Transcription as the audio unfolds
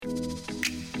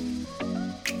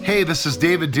Hey, this is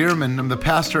David Dearman. I'm the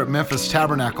pastor at Memphis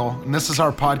Tabernacle, and this is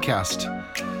our podcast.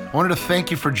 I wanted to thank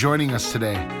you for joining us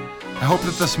today. I hope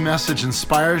that this message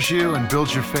inspires you and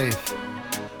builds your faith.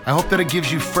 I hope that it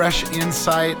gives you fresh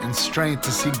insight and strength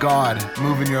to see God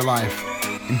move in your life.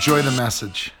 Enjoy the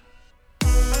message.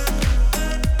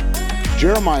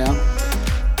 Jeremiah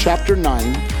chapter 9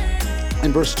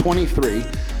 and verse 23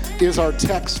 is our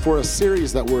text for a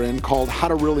series that we're in called How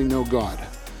to Really Know God.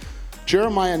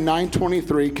 Jeremiah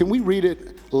 9:23, can we read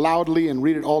it loudly and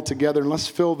read it all together? And let's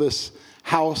fill this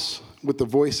house with the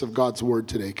voice of God's word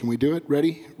today. Can we do it?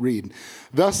 Ready? Read.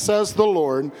 Thus says the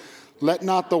Lord, let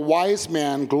not the wise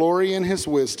man glory in his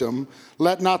wisdom,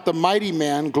 let not the mighty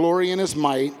man glory in his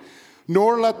might,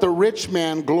 nor let the rich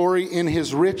man glory in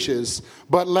his riches,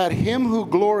 but let him who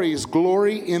glories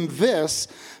glory in this,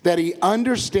 that he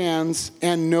understands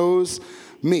and knows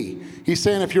me. He's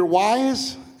saying if you're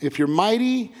wise, if you're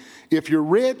mighty, if you're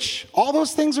rich, all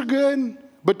those things are good,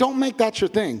 but don't make that your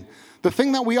thing. The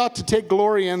thing that we ought to take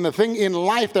glory in, the thing in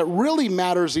life that really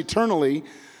matters eternally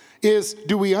is,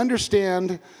 do we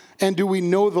understand and do we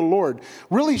know the Lord?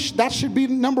 Really, that should be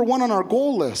number one on our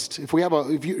goal list. If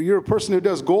you're a person who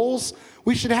does goals,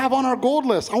 we should have on our goal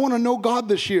list, I want to know God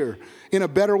this year in a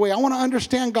better way. I want to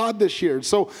understand God this year.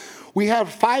 So we have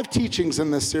 5 teachings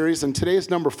in this series, and today is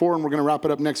number 4, and we're going to wrap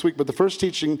it up next week. But the first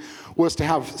teaching was to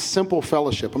have simple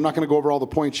fellowship. I'm not going to go over all the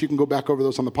points. You can go back over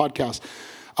those on the podcast.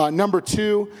 Number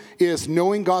 2 is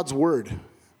knowing God's word.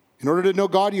 In order to know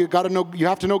God, you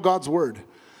have to know God's word.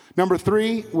 Number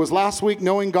 3 was last week,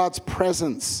 knowing God's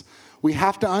presence. We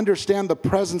have to understand the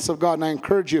presence of God. And I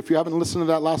encourage you, if you haven't listened to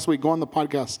that last week, go on the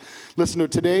podcast. Listen to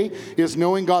it. Today is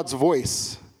knowing God's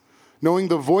voice. Knowing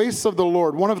the voice of the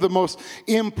Lord. One of the most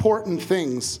important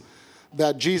things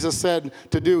that Jesus said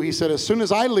to do, he said, as soon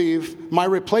as I leave, my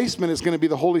replacement is going to be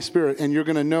the Holy Spirit, and you're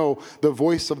going to know the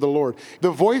voice of the Lord.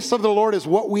 The voice of the Lord is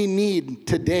what we need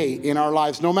today in our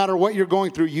lives. No matter what you're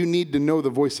going through, you need to know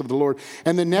the voice of the Lord.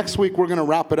 And then next week, we're going to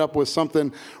wrap it up with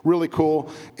something really cool,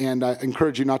 and I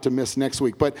encourage you not to miss next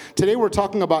week. But today we're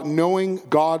talking about knowing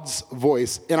God's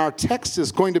voice, and our text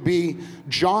is going to be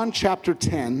John chapter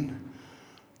 10.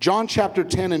 John chapter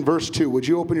 10 and verse 2. Would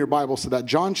you open your Bibles to that?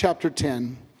 John chapter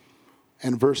 10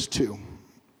 and verse 2.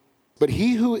 But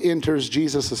he who enters,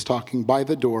 Jesus is talking, by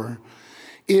the door,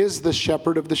 is the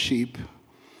shepherd of the sheep.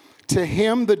 To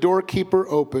him the doorkeeper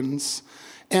opens,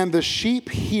 and the sheep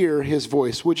hear his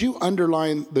voice. Would you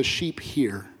underline the sheep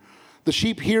hear? The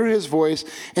sheep hear his voice,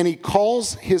 and he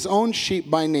calls his own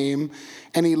sheep by name,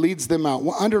 and he leads them out.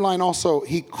 Well, underline also,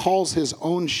 he calls his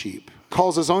own sheep.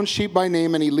 Calls his own sheep by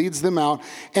name, and he leads them out.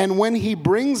 And when he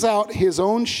brings out his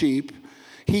own sheep,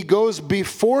 he goes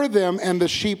before them, and the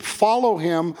sheep follow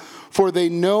him, for they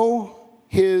know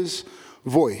his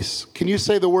voice. Can you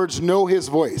say the words, know his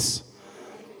voice?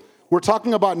 We're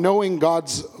talking about knowing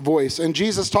God's voice. And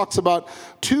Jesus talks about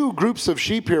 2 groups of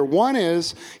sheep here. One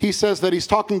is, he says that he's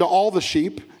talking to all the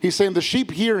sheep. He's saying the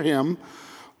sheep hear him.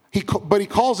 But he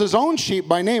calls his own sheep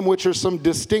by name, which are some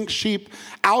distinct sheep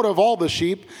out of all the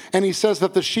sheep. And he says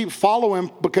that the sheep follow him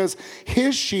because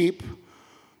his sheep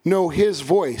know his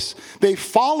voice. They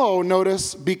follow,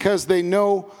 notice, because they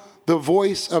know the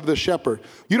voice of the shepherd.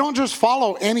 You don't just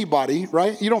follow anybody,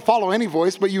 right? You don't follow any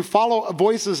voice, but you follow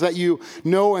voices that you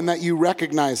know and that you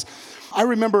recognize. I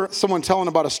remember someone telling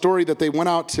about a story that they went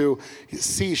out to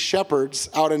see shepherds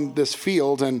out in this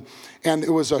field, and it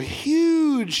was a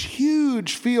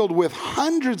huge field with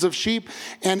hundreds of sheep,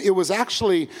 and it was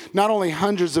actually not only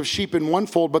hundreds of sheep in one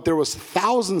fold, but there was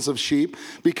thousands of sheep,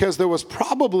 because there was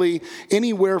probably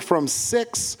anywhere from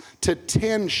 6 to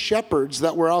 10 shepherds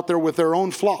that were out there with their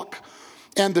own flock.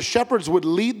 And the shepherds would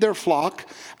lead their flock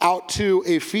out to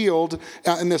a field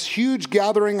in this huge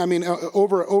gathering,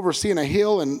 overseeing a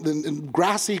hill and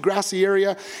grassy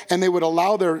area. And they would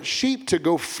allow their sheep to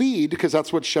go feed, because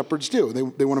that's what shepherds do.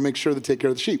 They want to make sure they take care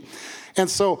of the sheep. And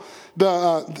so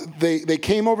they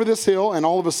came over this hill, and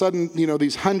all of a sudden,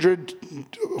 these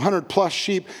 100 plus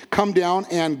sheep come down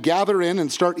and gather in and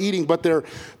start eating, but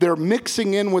they're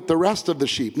mixing in with the rest of the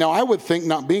sheep. Now, I would think,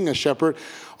 not being a shepherd,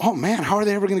 oh man, how are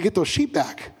they ever going to get those sheep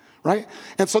back, right?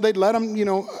 And so they'd let them,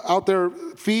 out there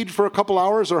feed for a couple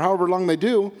hours or however long they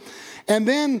do. And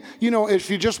then, if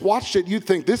you just watched it, you'd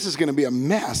think this is going to be a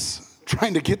mess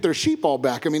trying to get their sheep all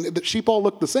back. The sheep all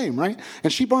look the same, right?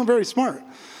 And sheep aren't very smart.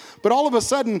 But all of a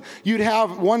sudden, you'd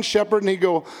have one shepherd, and he'd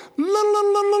go, la, la,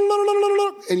 la, la, la, la,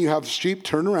 la, and you have sheep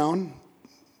turn around.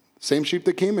 Same sheep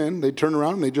that came in, they'd turn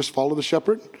around, and they'd just follow the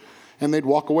shepherd, and they'd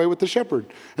walk away with the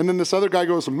shepherd. And then this other guy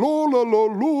goes, lo, la, la,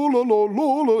 lo, la, la,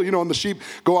 lo, la, and the sheep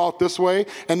go out this way,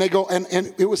 and they go, and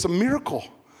it was a miracle.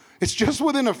 It's just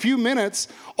within a few minutes,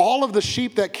 all of the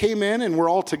sheep that came in and were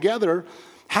all together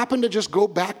happened to just go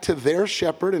back to their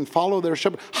shepherd and follow their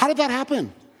shepherd. How did that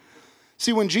happen?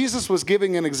 See, when Jesus was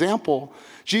giving an example,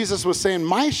 Jesus was saying,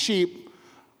 my sheep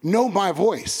know my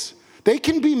voice. They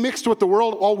can be mixed with the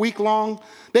world all week long.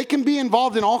 They can be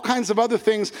involved in all kinds of other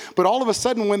things. But all of a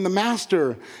sudden, when the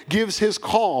master gives his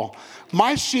call,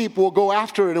 my sheep will go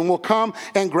after it and will come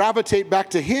and gravitate back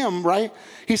to him, right?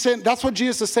 He said, that's what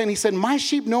Jesus is saying. He said, my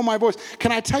sheep know my voice.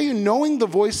 Can I tell you, knowing the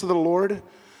voice of the Lord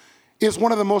is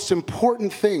one of the most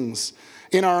important things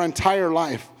in our entire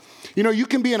life. You know, you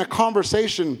can be in a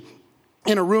conversation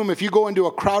in a room, if you go into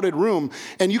a crowded room,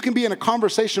 and you can be in a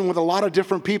conversation with a lot of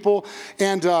different people,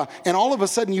 and all of a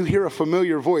sudden you hear a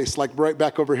familiar voice, like right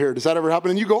back over here. Does that ever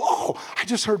happen? And you go, oh, I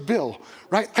just heard Bill,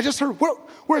 right? I just heard,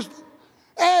 where's,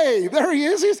 hey, there he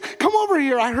is. Come over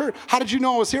here. How did you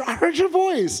know I was here? I heard your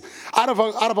voice. Out of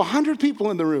 100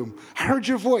 people in the room, I heard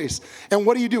your voice. And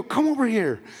what do? Come over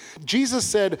here. Jesus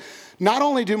said, not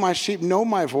only do my sheep know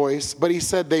my voice, but he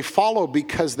said they follow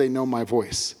because they know my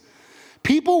voice.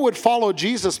 People would follow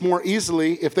Jesus more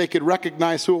easily if they could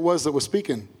recognize who it was that was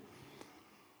speaking.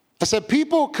 I said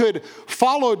people could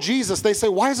follow Jesus. They say,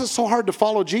 why is it so hard to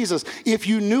follow Jesus? If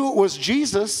you knew it was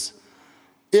Jesus,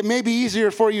 it may be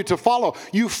easier for you to follow.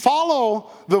 You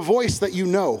follow the voice that you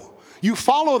know. You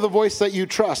follow the voice that you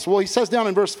trust. Well, he says down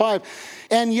in verse 5,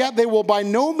 and yet they will by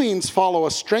no means follow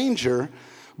a stranger,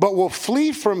 but will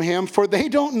flee from him, for they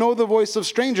don't know the voice of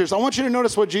strangers. I want you to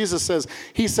notice what Jesus says.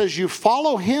 He says, you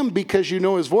follow him because you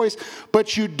know his voice,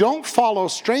 but you don't follow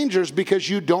strangers because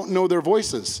you don't know their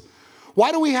voices.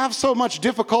 Why do we have so much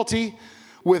difficulty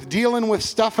with dealing with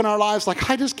stuff in our lives? Like,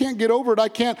 I just can't get over it. I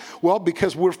can't. Well,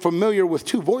 because we're familiar with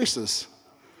two voices.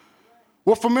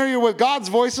 We're familiar with God's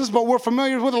voices, but we're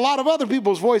familiar with a lot of other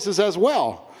people's voices as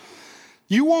well.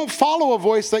 You won't follow a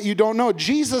voice that you don't know.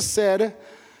 Jesus said,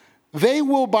 they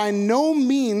will by no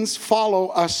means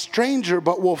follow a stranger,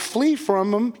 but will flee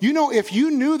from him. You know, if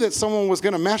you knew that someone was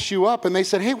going to mess you up and they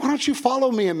said, hey, why don't you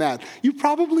follow me in that? You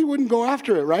probably wouldn't go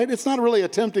after it, right? It's not really a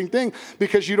tempting thing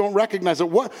because you don't recognize it.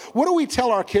 What do we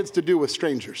tell our kids to do with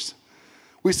strangers?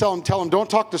 We tell them, don't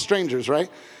talk to strangers, right?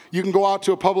 You can go out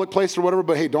to a public place or whatever,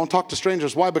 but hey, don't talk to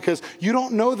strangers. Why? Because you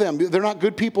don't know them. They're not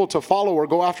good people to follow or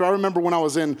go after. I remember when I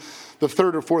was in the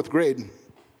 3rd or 4th grade.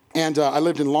 And I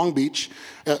lived in Long Beach.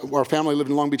 Our family lived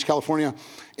in Long Beach, California.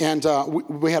 And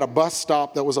we had a bus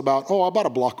stop that was about a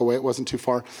block away. It wasn't too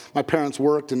far. My parents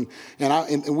worked, and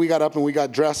we got up and we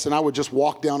got dressed, and I would just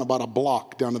walk down about a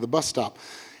block down to the bus stop.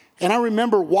 And I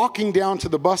remember walking down to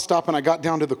the bus stop, and I got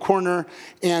down to the corner,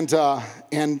 and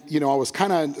you know, I was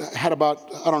had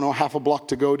about, half a block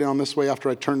to go down this way after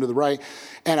I turned to the right.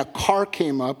 And a car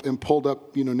came up and pulled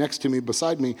up, you know, next to me,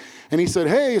 beside me. And he said,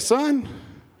 hey, son.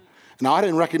 Now, I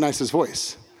didn't recognize his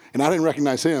voice, and I didn't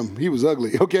recognize him. He was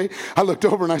ugly, okay? I looked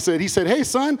over, and he said, hey,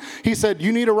 son. He said,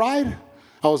 you need a ride?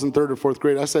 I was in 3rd or 4th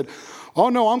grade. I said, oh,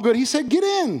 no, I'm good. He said, get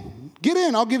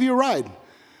in. I'll give you a ride.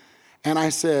 And I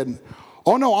said,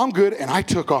 oh, no, I'm good. And I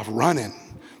took off running.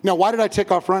 Now, why did I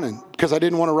take off running? Because I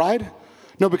didn't want to ride?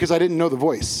 No, because I didn't know the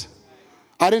voice.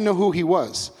 I didn't know who he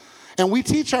was. And we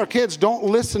teach our kids, don't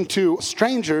listen to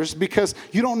strangers because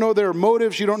you don't know their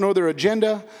motives. You don't know their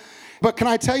agenda. But can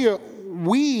I tell you,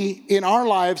 we, in our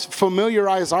lives,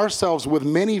 familiarize ourselves with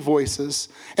many voices,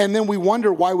 and then we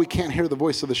wonder why we can't hear the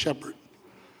voice of the shepherd.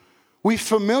 We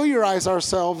familiarize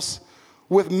ourselves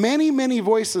with many, many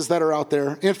voices that are out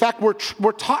there. In fact,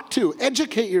 we're taught to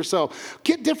educate yourself,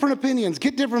 get different opinions,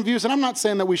 get different views. And I'm not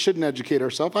saying that we shouldn't educate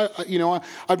ourselves.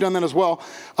 I've done that as well.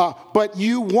 But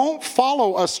you won't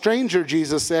follow a stranger,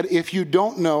 Jesus said, if you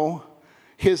don't know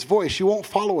his voice. You won't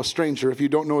follow a stranger if you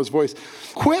don't know his voice.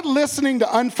 Quit listening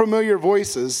to unfamiliar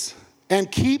voices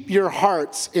and keep your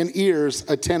hearts and ears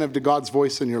attentive to God's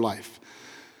voice in your life.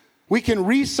 We can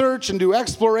research and do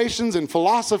explorations and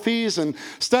philosophies and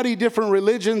study different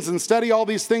religions and study all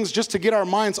these things just to get our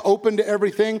minds open to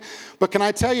everything. But can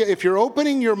I tell you, if you're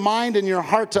opening your mind and your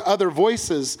heart to other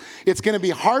voices, it's going to be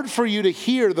hard for you to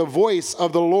hear the voice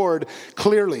of the Lord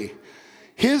clearly.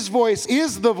 His voice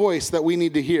is the voice that we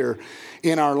need to hear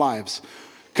in our lives.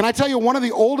 Can I tell you, one of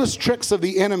the oldest tricks of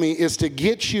the enemy is to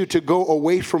get you to go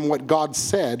away from what God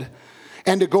said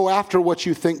and to go after what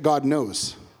you think God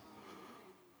knows.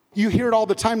 You hear it all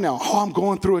the time now. Oh, I'm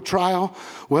going through a trial.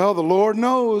 Well, the Lord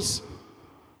knows.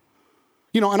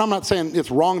 You know, and I'm not saying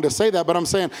it's wrong to say that, but I'm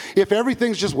saying if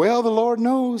everything's just, well, the Lord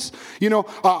knows. You know,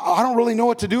 I don't really know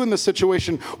what to do in this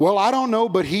situation. Well, I don't know,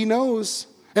 but he knows.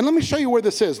 And let me show you where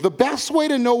this is. The best way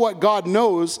to know what God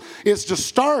knows is to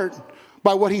start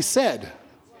by what he said.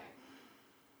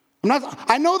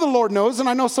 I know the Lord knows, and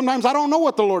I know sometimes I don't know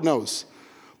what the Lord knows.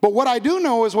 But what I do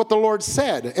know is what the Lord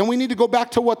said. And we need to go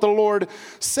back to what the Lord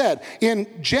said. In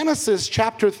Genesis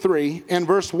chapter 3 and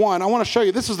verse 1, I want to show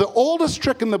you, this is the oldest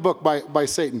trick in the book by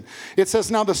Satan. It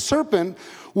says, now the serpent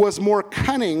was more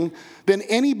cunning than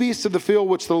any beast of the field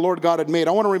which the Lord God had made.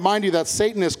 I want to remind you that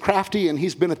Satan is crafty and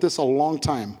he's been at this a long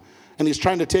time. And he's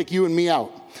trying to take you and me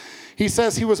out. He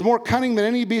says he was more cunning than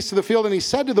any beast of the field. And he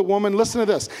said to the woman, listen to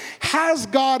this, has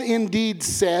God indeed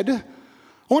said...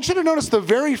 I want you to notice the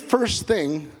very first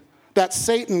thing that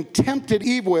Satan tempted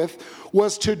Eve with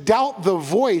was to doubt the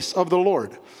voice of the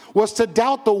Lord, was to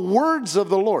doubt the words of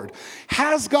the Lord.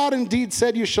 Has God indeed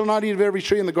said, you shall not eat of every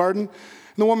tree in the garden?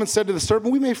 And the woman said to the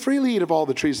serpent, we may freely eat of all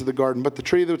the trees of the garden, but the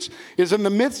tree that is in the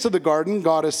midst of the garden,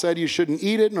 God has said, you shouldn't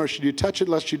eat it, nor should you touch it,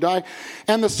 lest you die.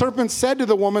 And the serpent said to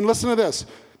the woman, listen to this,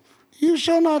 you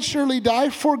shall not surely die,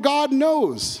 for God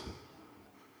knows.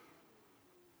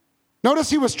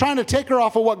 Notice he was trying to take her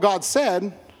off of what God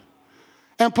said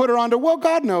and put her onto, well,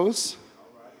 God knows.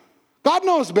 God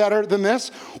knows better than this.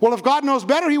 Well, if God knows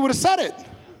better, he would have said it.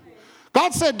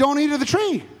 God said, don't eat of the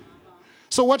tree.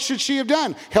 So what should she have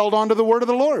done? Held on to the word of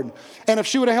the Lord. And if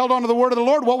she would have held on to the word of the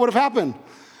Lord, what would have happened?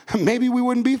 Maybe we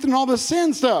wouldn't be through all this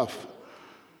sin stuff.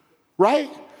 Right?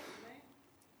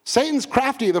 Satan's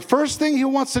crafty. The first thing he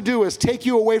wants to do is take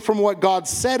you away from what God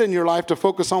said in your life to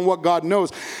focus on what God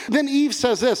knows. Then Eve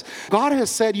says this, God has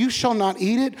said, you shall not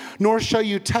eat it, nor shall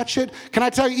you touch it. Can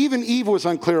I tell you, even Eve was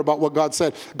unclear about what God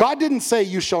said. God didn't say,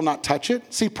 you shall not touch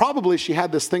it. See, probably she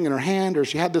had this thing in her hand, or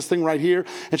she had this thing right here,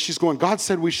 and she's going, God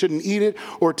said we shouldn't eat it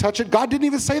or touch it. God didn't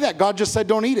even say that. God just said,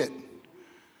 don't eat it.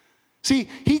 See,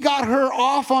 he got her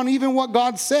off on even what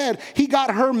God said. He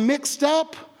got her mixed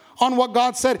up on what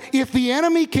God said. If the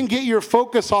enemy can get your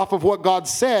focus off of what God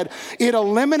said, it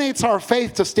eliminates our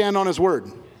faith to stand on his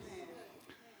word.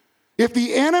 If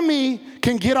the enemy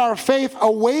can get our faith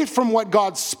away from what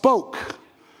God spoke,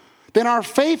 then our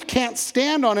faith can't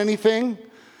stand on anything.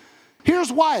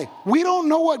 Here's why. We don't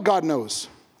know what God knows.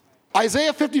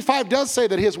 Isaiah 55 does say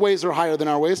that his ways are higher than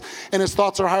our ways and his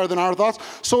thoughts are higher than our thoughts.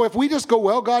 So if we just go,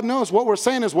 well, God knows, what we're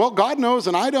saying is, well, God knows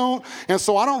and I don't, and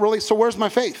so I don't really, so where's my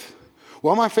faith?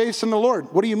 Well, my faith's in the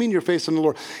Lord. What do you mean your faith's in the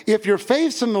Lord? If your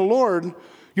faith's in the Lord,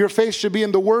 your faith should be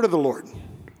in the word of the Lord.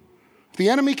 If the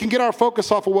enemy can get our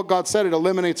focus off of what God said, it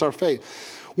eliminates our faith.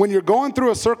 When you're going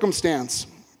through a circumstance,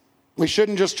 we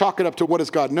shouldn't just chalk it up to what does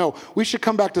God know. We should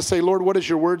come back to say, Lord, what does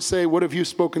your word say? What have you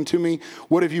spoken to me?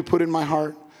 What have you put in my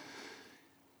heart?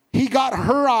 He got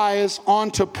her eyes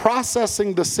onto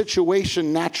processing the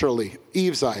situation naturally,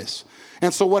 Eve's eyes.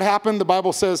 And so what happened, the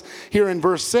Bible says here in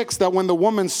verse 6, that when the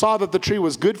woman saw that the tree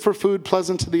was good for food,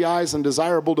 pleasant to the eyes, and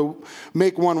desirable to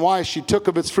make one wise, she took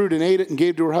of its fruit and ate it and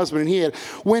gave to her husband, and he ate.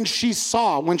 When she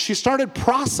started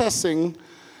processing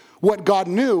what God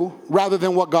knew rather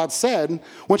than what God said,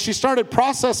 when she started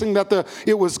processing that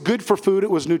it was good for food,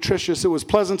 it was nutritious, it was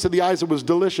pleasant to the eyes, it was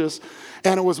delicious,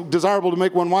 and it was desirable to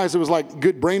make one wise, it was like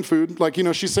good brain food. Like,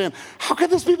 she's saying, how could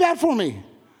this be bad for me?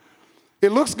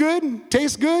 It looks good,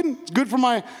 tastes good, it's good for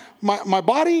my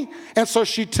body. And so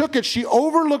she took it, she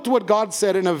overlooked what God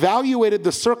said and evaluated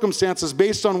the circumstances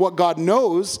based on what God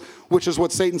knows, which is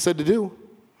what Satan said to do.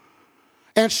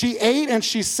 And she ate and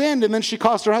she sinned, and then she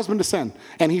caused her husband to sin,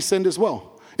 and he sinned as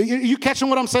well. You catching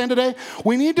what I'm saying today?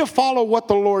 We need to follow what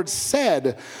the Lord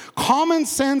said. Common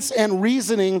sense and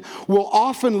reasoning will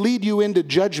often lead you into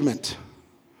judgment.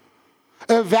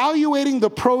 Evaluating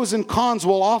the pros and cons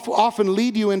will often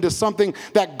lead you into something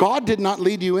that God did not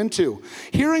lead you into.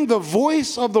 Hearing the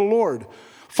voice of the Lord,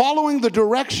 following the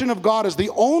direction of God is the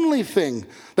only thing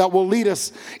that will lead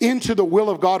us into the will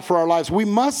of God for our lives. We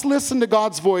must listen to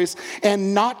God's voice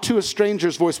and not to a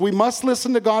stranger's voice. We must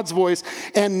listen to God's voice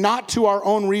and not to our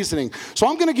own reasoning. So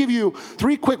I'm going to give you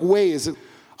 3 quick ways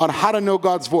on how to know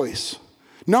God's voice.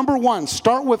 Number 1,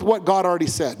 start with what God already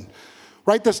said.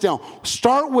 Write this down.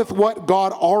 Start with what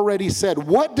God already said.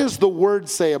 What does the word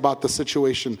say about the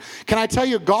situation? Can I tell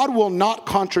you, God will not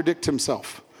contradict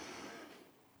himself.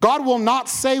 God will not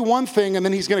say one thing and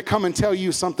then he's going to come and tell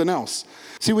you something else.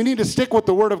 See, we need to stick with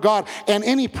the word of God, and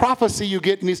any prophecy you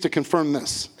get needs to confirm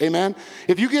this. Amen?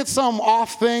 If you get some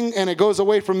off thing and it goes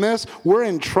away from this, we're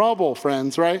in trouble,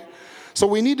 friends, right? So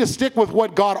we need to stick with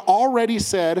what God already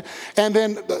said, and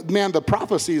then, the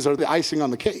prophecies are the icing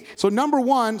on the cake. So number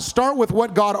 1, start with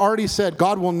what God already said.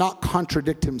 God will not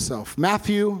contradict himself.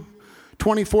 Matthew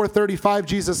 24:35,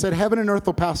 Jesus said, heaven and earth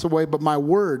will pass away, but my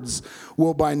words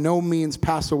will by no means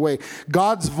pass away.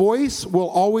 God's voice will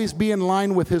always be in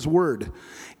line with his word.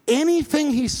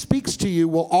 Anything he speaks to you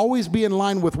will always be in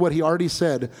line with what he already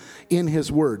said in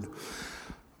his word.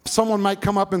 Someone might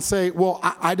come up and say, well,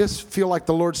 I just feel like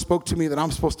the Lord spoke to me that I'm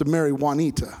supposed to marry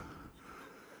Juanita.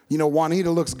 Juanita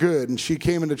looks good, and she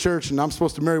came into church, and I'm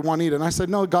supposed to marry Juanita. And I said,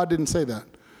 no, God didn't say that.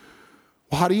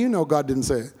 Well, how do you know God didn't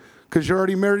say it? Because you're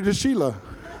already married to Sheila,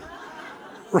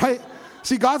 right?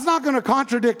 See, God's not going to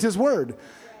contradict his word.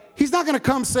 He's not going to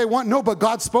come say, no, but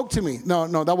God spoke to me.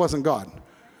 No, that wasn't God.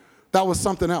 That was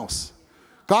something else.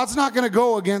 God's not going to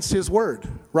go against his word,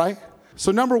 right?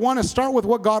 So number one is start with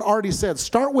what God already said.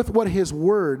 Start with what his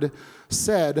word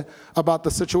said about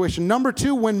the situation. Number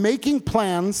two, when making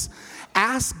plans,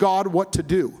 ask God what to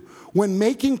do. When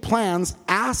making plans,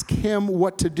 ask him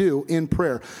what to do in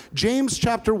prayer. James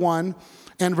chapter 1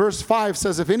 and verse 5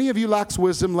 says, if any of you lacks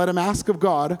wisdom, let him ask of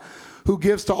God, who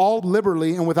gives to all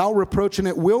liberally and without reproach, and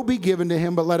it will be given to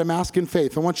him, but let him ask in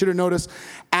faith. I want you to notice,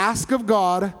 ask of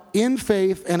God in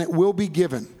faith, and it will be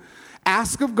given.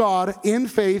 Ask of God in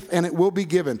faith, and it will be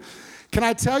given. Can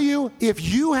I tell you, if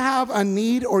you have a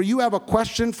need or you have a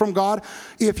question from God,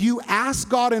 if you ask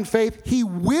God in faith, he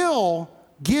will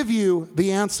give you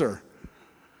the answer.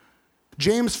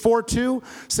 James 4:2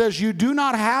 says, you do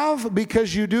not have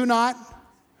because you do not.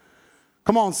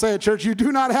 Come on, say it, church. You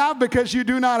do not have because you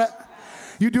do not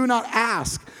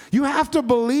ask. You have to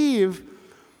believe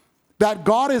that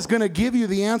God is going to give you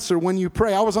the answer when you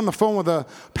pray. I was on the phone with a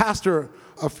pastor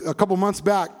a couple months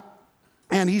back,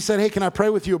 and he said, hey, can I pray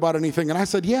with you about anything? And I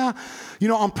said, yeah,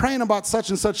 I'm praying about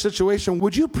such and such situation.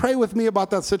 Would you pray with me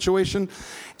about that situation?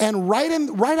 And right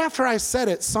after I said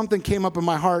it, something came up in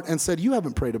my heart and said, you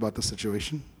haven't prayed about the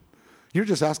situation. You're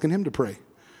just asking him to pray.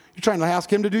 You're trying to ask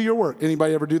him to do your work.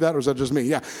 Anybody ever do that, or is that just me?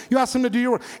 Yeah. You ask him to do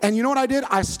your work. And you know what I did?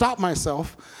 I stopped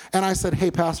myself, and I said, hey,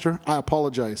 pastor, I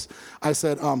apologize. I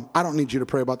said, I don't need you to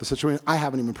pray about the situation. I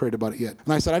haven't even prayed about it yet.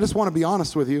 And I said, I just want to be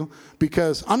honest with you,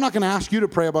 because I'm not going to ask you to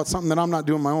pray about something that I'm not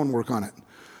doing my own work on it.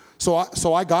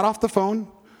 So I got off the phone,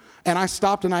 and I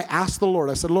stopped, and I asked the Lord.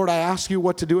 I said, Lord, I ask you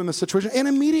what to do in this situation. And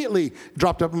immediately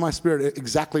dropped up in my spirit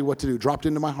exactly what to do. Dropped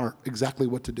into my heart exactly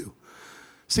what to do.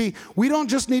 See, we don't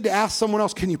just need to ask someone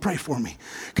else, can you pray for me?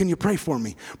 Can you pray for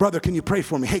me? Brother, can you pray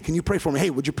for me? Hey, can you pray for me? Hey,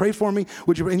 would you pray for me?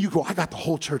 And you go, I got the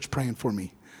whole church praying for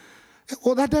me.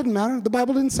 Well, that doesn't matter. The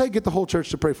Bible didn't say get the whole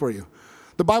church to pray for you.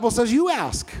 The Bible says you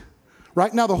ask.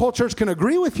 Right now, the whole church can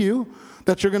agree with you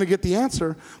that you're going to get the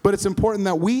answer, but it's important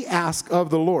that we ask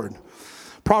of the Lord.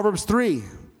 Proverbs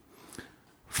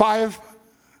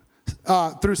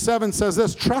 3:5-7 says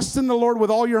this, trust in the Lord with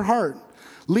all your heart.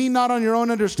 Lean not on your own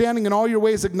understanding. In all your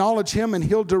ways acknowledge him, and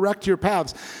he'll direct your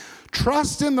paths.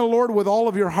 Trust in the Lord with all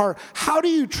of your heart. How do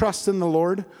you trust in the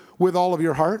Lord with all of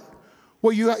your heart?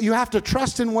 Well, you have to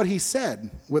trust in what he said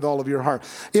with all of your heart.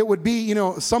 It would be,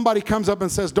 somebody comes up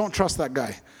and says, don't trust that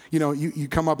guy. You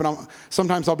come up, and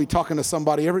sometimes I'll be talking to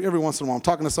somebody, every once in a while I'm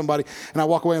talking to somebody, and I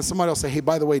walk away, and somebody will say, hey,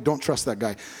 by the way, don't trust that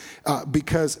guy.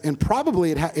 And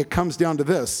probably it comes down to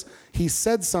this. He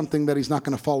said something that he's not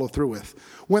going to follow through with.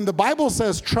 When the Bible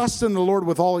says trust in the Lord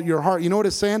with all your heart, you know what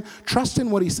it's saying? Trust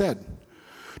in what he said.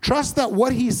 Trust that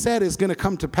what he said is going to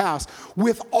come to pass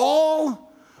with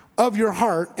all of your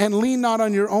heart, and lean not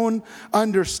on your own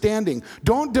understanding.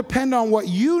 Don't depend on what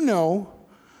you know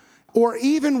or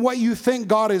even what you think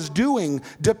God is doing.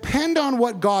 Depend on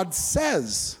what God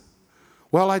says.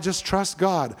 Well, I just trust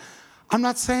God. I'm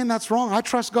not saying that's wrong. I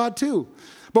trust God too.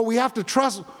 But we have to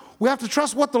trust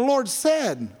what the Lord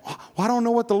said. Well, I don't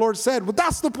know what the Lord said. But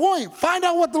that's the point. Find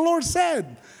out what the Lord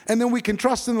said. And then we can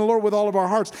trust in the Lord with all of our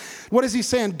hearts. What is he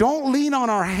saying? Don't lean on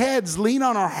our heads. Lean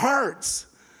on our hearts.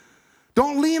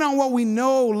 Don't lean on what we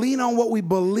know. Lean on what we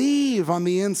believe on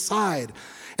the inside.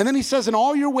 And then he says, in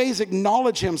all your ways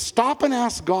acknowledge him. Stop and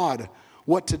ask God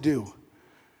what to do.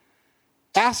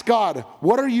 Ask God,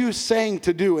 what are you saying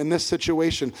to do in this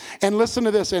situation? And listen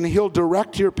to this, and he'll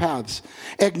direct your paths.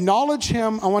 Acknowledge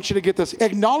him. I want you to get this.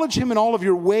 Acknowledge him in all of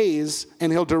your ways, and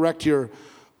he'll direct your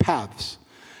paths.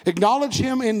 Acknowledge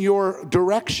him in your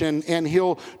direction, and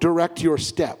he'll direct your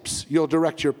steps. You'll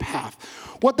direct your path.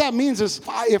 What that means is,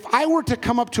 if I were to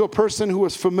come up to a person who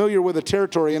was familiar with a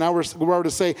territory, and I were to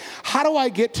say, how do I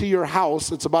get to your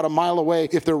house? It's about a mile away.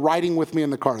 If they're riding with me in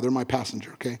the car, they're my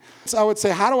passenger, okay? So I would say,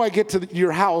 how do I get to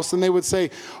your house? And they would say,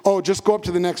 oh, just go up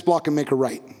to the next block and make a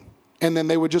right. And then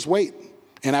they would just wait.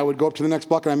 And I would go up to the next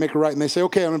block and I make a right. And they say,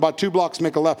 okay, I'm about 2 blocks,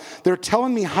 make a left. They're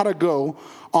telling me how to go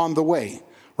on the way,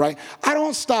 right? I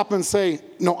don't stop and say,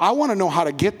 no, I want to know how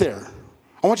to get there.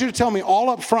 I want you to tell me all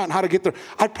up front how to get there.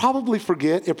 I'd probably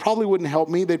forget. It probably wouldn't help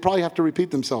me. They'd probably have to repeat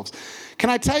themselves.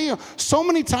 Can I tell you, so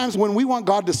many times when we want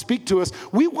God to speak to us,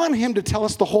 we want him to tell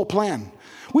us the whole plan.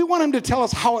 We want him to tell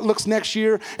us how it looks next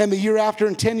year and the year after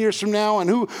and 10 years from now, and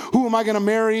who am I going to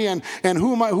marry, and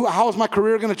how is my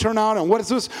career going to turn out, and what is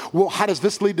this? Well, how does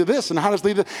this lead to this, and how does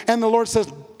this lead to... And the Lord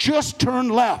says, just turn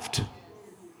left.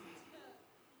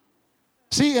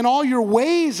 See, in all your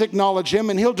ways acknowledge him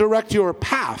and he'll direct your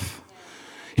path.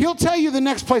 He'll tell you the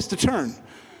next place to turn.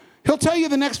 He'll tell you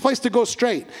the next place to go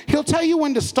straight. He'll tell you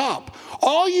when to stop.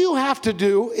 All you have to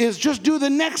do is just do the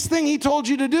next thing he told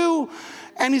you to do,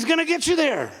 and he's going to get you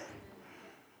there.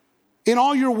 In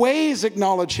all your ways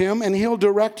acknowledge him and he'll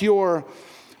direct your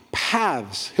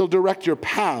paths. He'll direct your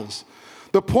paths.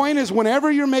 The point is, whenever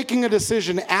you're making a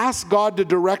decision, ask God to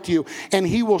direct you, and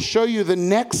he will show you the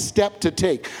next step to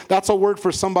take. That's a word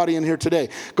for somebody in here today.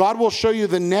 God will show you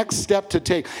the next step to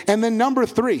take. And then number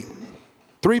 3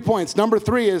 points. Number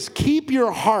 3 is keep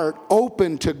your heart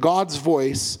open to God's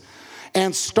voice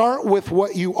and start with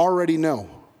what you already know.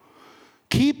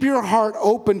 Keep your heart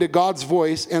open to God's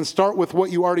voice and start with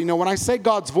what you already know. When I say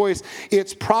God's voice,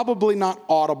 it's probably not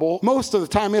audible. Most of the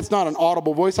time, it's not an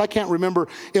audible voice. I can't remember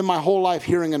in my whole life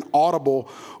hearing an audible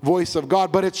voice of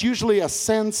God, but it's usually a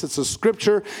sense, it's a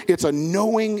scripture, it's a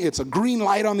knowing, it's a green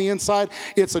light on the inside,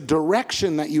 it's a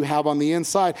direction that you have on the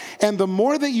inside. And the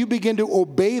more that you begin to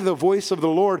obey the voice of the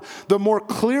Lord, the more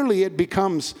clearly it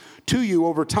becomes to you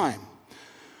over time.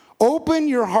 Open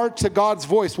your heart to God's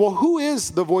voice. Well, who is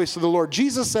the voice of the Lord?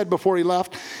 Jesus said before he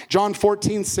left, John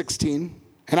 14:16,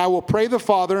 and I will pray the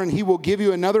Father, and he will give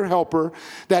you another helper,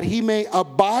 that he may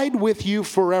abide with you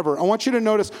forever. I want you to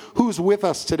notice who's with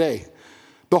us today.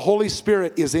 The Holy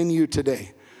Spirit is in you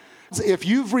today. If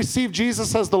you've received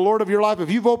Jesus as the Lord of your life,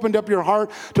 if you've opened up your heart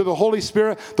to the Holy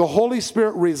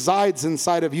Spirit resides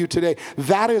inside of you today.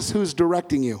 That is who's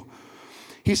directing you.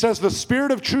 He says, the Spirit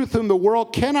of truth whom the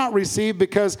world cannot receive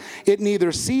because it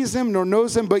neither sees him nor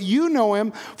knows him, but you know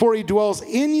him, for he dwells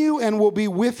in you and will be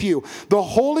with you. The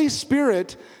Holy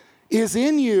Spirit is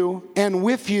in you and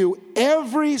with you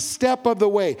every step of the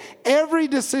way. Every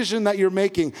decision that you're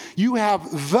making, you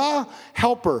have the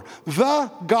helper, the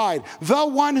guide, the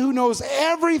one who knows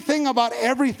everything about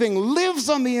everything, lives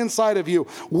on the inside of you,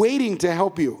 waiting to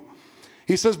help you.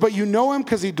 He says, but you know him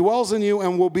because he dwells in you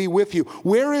and will be with you.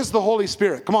 Where is the Holy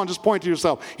Spirit? Come on, just point to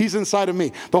yourself. He's inside of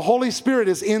me. The Holy Spirit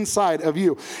is inside of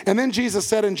you. And then Jesus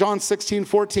said in John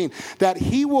 16:14 that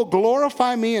he will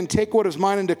glorify me and take what is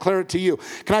mine and declare it to you.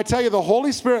 Can I tell you, the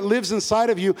Holy Spirit lives inside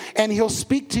of you and he'll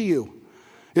speak to you.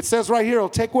 It says right here, he'll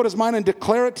take what is mine and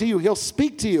declare it to you. He'll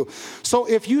speak to you. So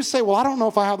if you say, well, I don't know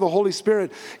if I have the Holy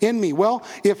Spirit in me. Well,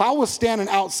 if I was standing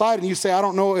outside and you say, I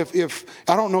don't know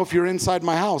if you're inside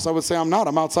my house, I would say, I'm not.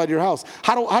 I'm outside your house.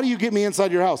 How do you get me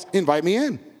inside your house? Invite me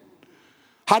in.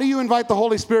 How do you invite the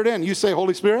Holy Spirit in? You say,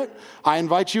 Holy Spirit, I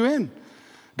invite you in.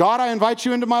 God, I invite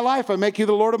you into my life. I make you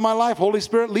the Lord of my life. Holy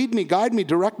Spirit, lead me, guide me,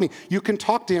 direct me. You can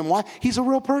talk to him. Why? He's a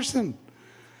real person.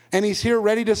 And he's here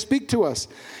ready to speak to us.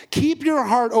 Keep your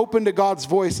heart open to God's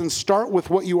voice and start with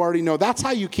what you already know. That's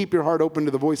how you keep your heart open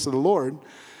to the voice of the Lord,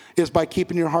 is by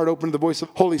keeping your heart open to the voice of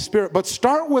the Holy Spirit. But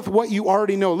start with what you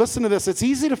already know. Listen to this. It's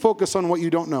easy to focus on what you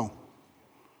don't know.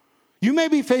 You may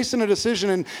be facing a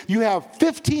decision and you have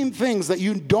 15 things that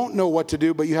you don't know what to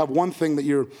do, but you have one thing that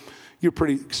you're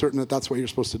pretty certain that that's what you're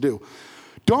supposed to do.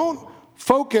 Don't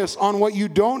focus on what you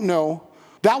don't know.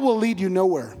 That will lead you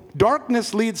nowhere.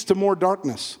 Darkness leads to more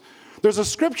darkness. There's a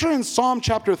scripture in Psalm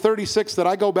chapter 36 that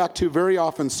I go back to very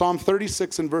often, Psalm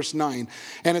 36 and verse 9.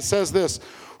 And it says this,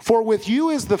 for with you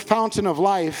is the fountain of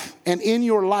life, and in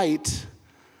your light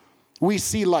we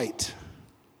see light.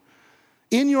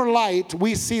 In your light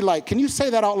we see light. Can you say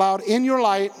that out loud? In your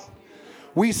light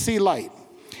we see light.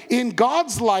 In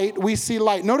God's light, we see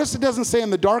light. Notice it doesn't say in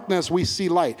the darkness, we see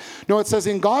light. No, it says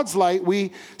in God's light,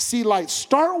 we see light.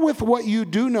 Start with what you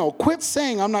do know. Quit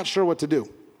saying, I'm not sure what to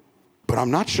do. But I'm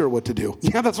not sure what to do.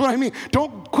 Yeah, that's what I mean.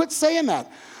 Don't quit saying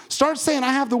that. Start saying,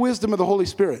 I have the wisdom of the Holy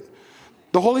Spirit.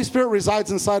 The Holy Spirit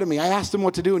resides inside of me. I asked him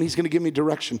what to do, and he's going to give me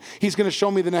direction. He's going to show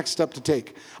me the next step to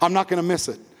take. I'm not going to miss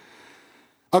it.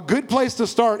 A good place to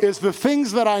start is the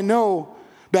things that I know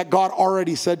that God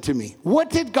already said to me. What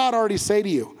did God already say to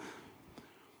you?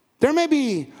 There may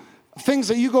be things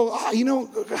that you go, I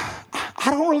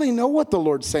don't really know what the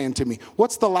Lord's saying to me.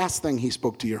 What's the last thing he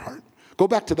spoke to your heart? Go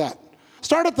back to that.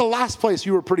 Start at the last place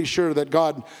you were pretty sure that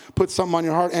God put something on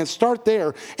your heart, and start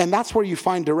there, and that's where you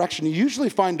find direction. You usually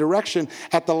find direction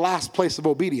at the last place of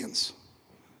obedience.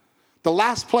 The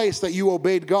last place that you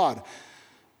obeyed God,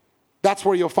 that's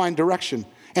where you'll find direction.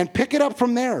 And pick it up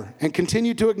from there and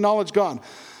continue to acknowledge God.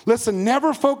 Listen,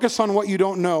 never focus on what you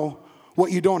don't know,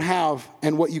 what you don't have,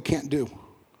 and what you can't do.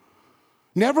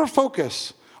 Never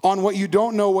focus on what you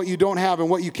don't know, what you don't have, and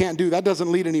what you can't do. That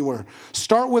doesn't lead anywhere.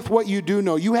 Start with what you do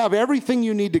know. You have everything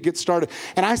you need to get started.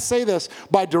 And I say this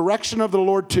by direction of the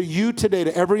Lord to you today,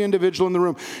 to every individual in the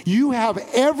room. You have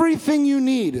everything you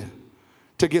need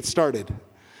to get started.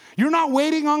 You're not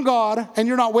waiting on God, and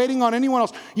you're not waiting on anyone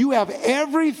else. You have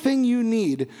everything you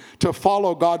need to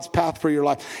follow God's path for your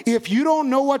life. If you don't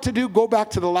know what to do, go back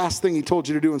to the last thing he told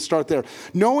you to do and start there.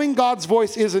 Knowing God's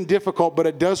voice isn't difficult, but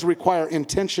it does require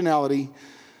intentionality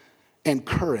and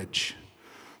courage.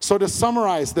 So to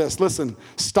summarize this, listen,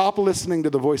 stop listening to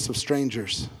the voice of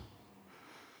strangers.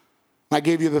 I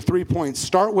gave you the 3 points.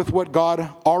 Start with what God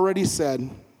already said.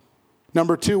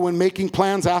 Number 2, when making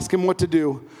plans, ask him what to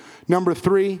do. Number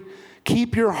 3,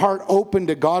 keep your heart open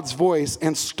to God's voice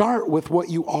and start with what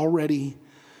you already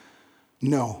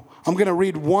know. I'm going to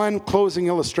read one closing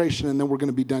illustration and then we're going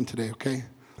to be done today, okay?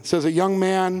 It says a young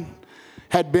man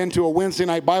had been to a Wednesday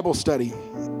night Bible study,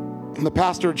 and the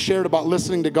pastor had shared about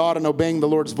listening to God and obeying the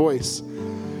Lord's voice.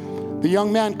 The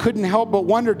young man couldn't help but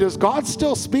wonder, does God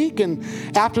still speak? And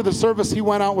after the service, he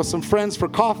went out with some friends for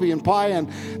coffee and pie, and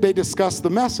they discussed the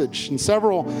message. And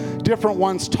several different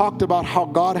ones talked about how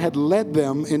God had led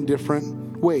them in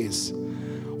different ways.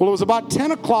 Well, it was about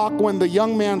 10 o'clock when the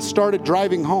young man started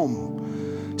driving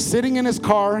home. Sitting in his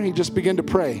car, he just began to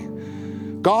pray.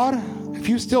 God, if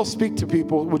you still speak to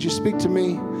people, would you speak to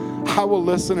me? I will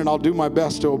listen and I'll do my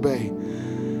best to obey.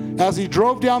 As he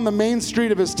drove down the main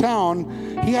street of his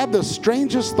town, he had the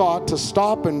strangest thought to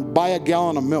stop and buy a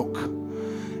gallon of milk.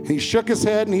 He shook his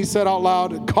head and he said out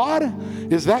loud, God,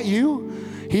 is that you?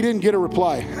 He didn't get a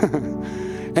reply.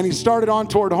 And he started on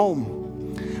toward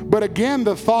home. But again,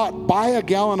 the thought, buy a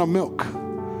gallon of milk.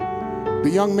 The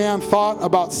young man thought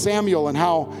about Samuel and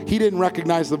how he didn't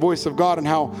recognize the voice of God and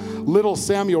how little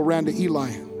Samuel ran to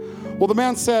Eli. Well, the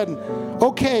man said,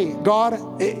 okay,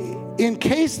 God, in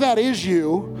case that is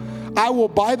you, I will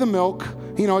buy the milk.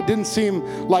 You know, it didn't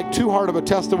seem like too hard of a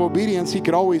test of obedience. He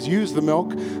could always use the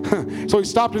milk. So he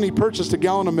stopped and he purchased a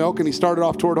gallon of milk and he started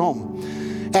off toward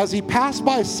home. As he passed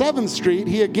by 7th Street,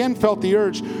 he again felt the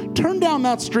urge, turn down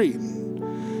that street.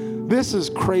 This is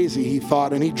crazy, he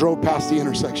thought, and he drove past the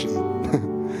intersection.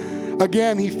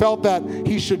 Again, he felt that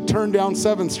he should turn down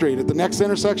 7th Street. At the next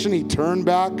intersection, he turned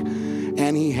back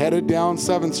and he headed down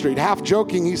 7th Street. Half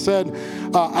joking, he said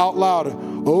out loud,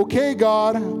 okay,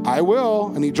 God, I will.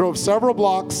 And he drove several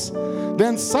blocks.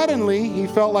 Then suddenly, he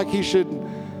felt like he should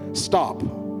stop.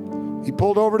 He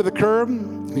pulled over to the curb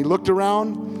and he looked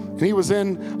around, and he was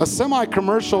in a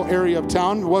semi-commercial area of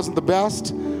town. It wasn't the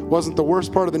best, wasn't the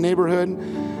worst part of the neighborhood.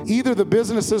 Either the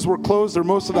businesses were closed or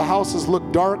most of the houses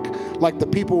looked dark, like the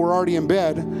people were already in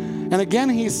bed. And again,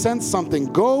 he sensed something.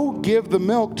 Go give the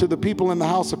milk to the people in the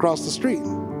house across the street.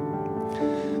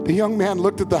 The young man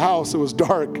looked at the house. It was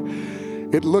dark.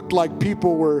 It looked like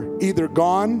people were either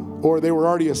gone or they were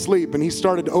already asleep. And he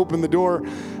started to open the door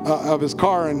of his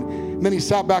car, and then he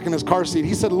sat back in his car seat.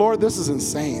 He said, Lord, this is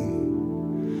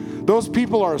insane. Those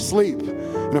people are asleep.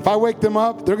 And if I wake them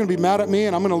up, they're going to be mad at me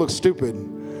and I'm going to look stupid.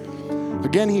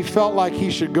 Again, he felt like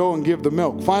he should go and give the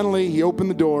milk. Finally, he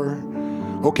opened the door.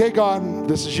 Okay, God,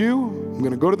 this is you. I'm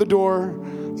going to go to the door.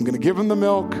 I'm going to give him the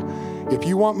milk. If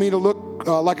you want me to look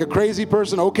like a crazy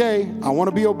person, okay, I want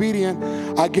to be obedient.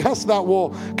 I guess that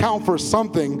will count for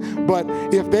something. But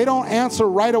if they don't answer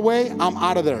right away, I'm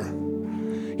out of there.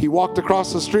 He walked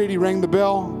across the street. He rang the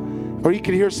bell, or he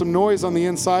could hear some noise on the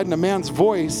inside, and a man's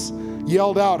voice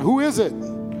yelled out, who is it?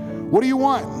 What do you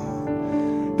want?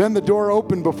 Then the door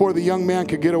opened before the young man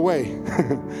could get away.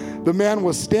 The man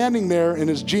was standing there in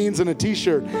his jeans and a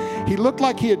t-shirt. He looked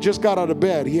like he had just got out of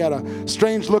bed. He had a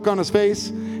strange look on his face,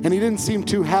 and he didn't seem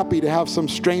too happy to have some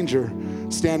stranger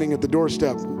standing at the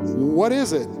doorstep. What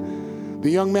is it? The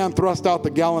young man thrust out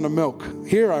the gallon of milk.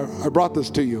 Here, I brought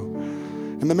this to you.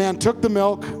 And the man took the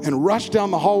milk and rushed down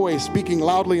the hallway, speaking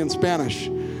loudly in Spanish.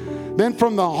 Then down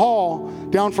from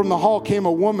the hall came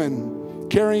a woman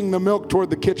carrying the milk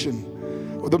toward the kitchen.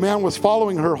 The man was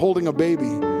following her holding a baby.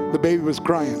 The baby was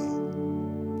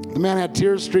crying. The man had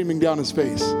tears streaming down his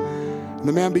face. And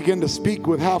the man began to speak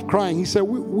with half crying. He said,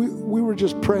 we were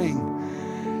just praying,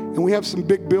 and we have some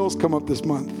big bills come up this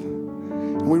month.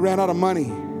 And we ran out of money.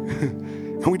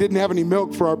 And we didn't have any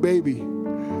milk for our baby.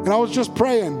 And I was just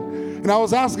praying. And I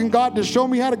was asking God to show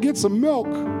me how to get some milk.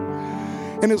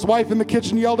 And his wife in the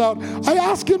kitchen yelled out, I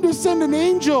asked him to send an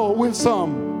angel with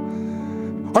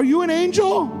some. Are you an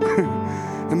angel?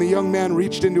 And the young man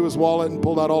reached into his wallet and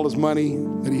pulled out all his money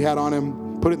that he had on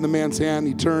him, put it in the man's hand.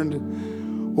 He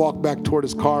turned, walked back toward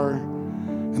his car,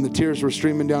 and the tears were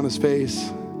streaming down his face.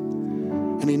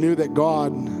 And he knew that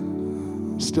God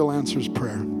still answers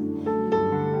prayer.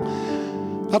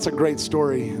 That's a great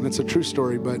story, and it's a true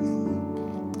story, but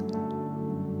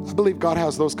I believe God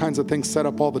has those kinds of things set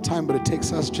up all the time, but it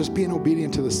takes us just being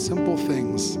obedient to the simple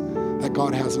things that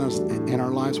God has in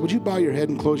our lives. Would you bow your head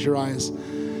and close your eyes?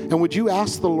 And would you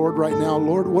ask the Lord right now,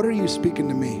 Lord, what are you speaking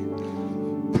to me?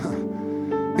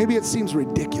 Maybe it seems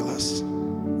ridiculous.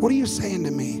 What are you saying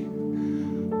to me?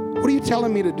 What are you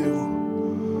telling me to do?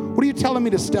 What are you telling me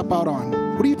to step out on?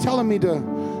 What are you telling me to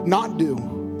not do?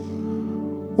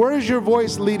 Where is your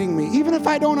voice leading me? Even if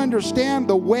I don't understand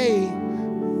the way,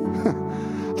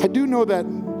 I do know that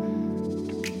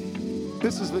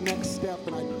this is the next step.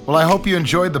 Well, I hope you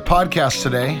enjoyed the podcast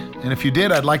today. And if you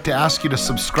did, I'd like to ask you to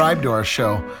subscribe to our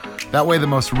show. That way the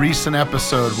most recent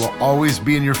episode will always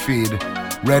be in your feed,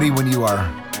 ready when you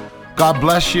are. God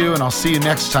bless you, and I'll see you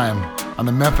next time on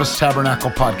the Memphis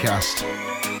Tabernacle Podcast.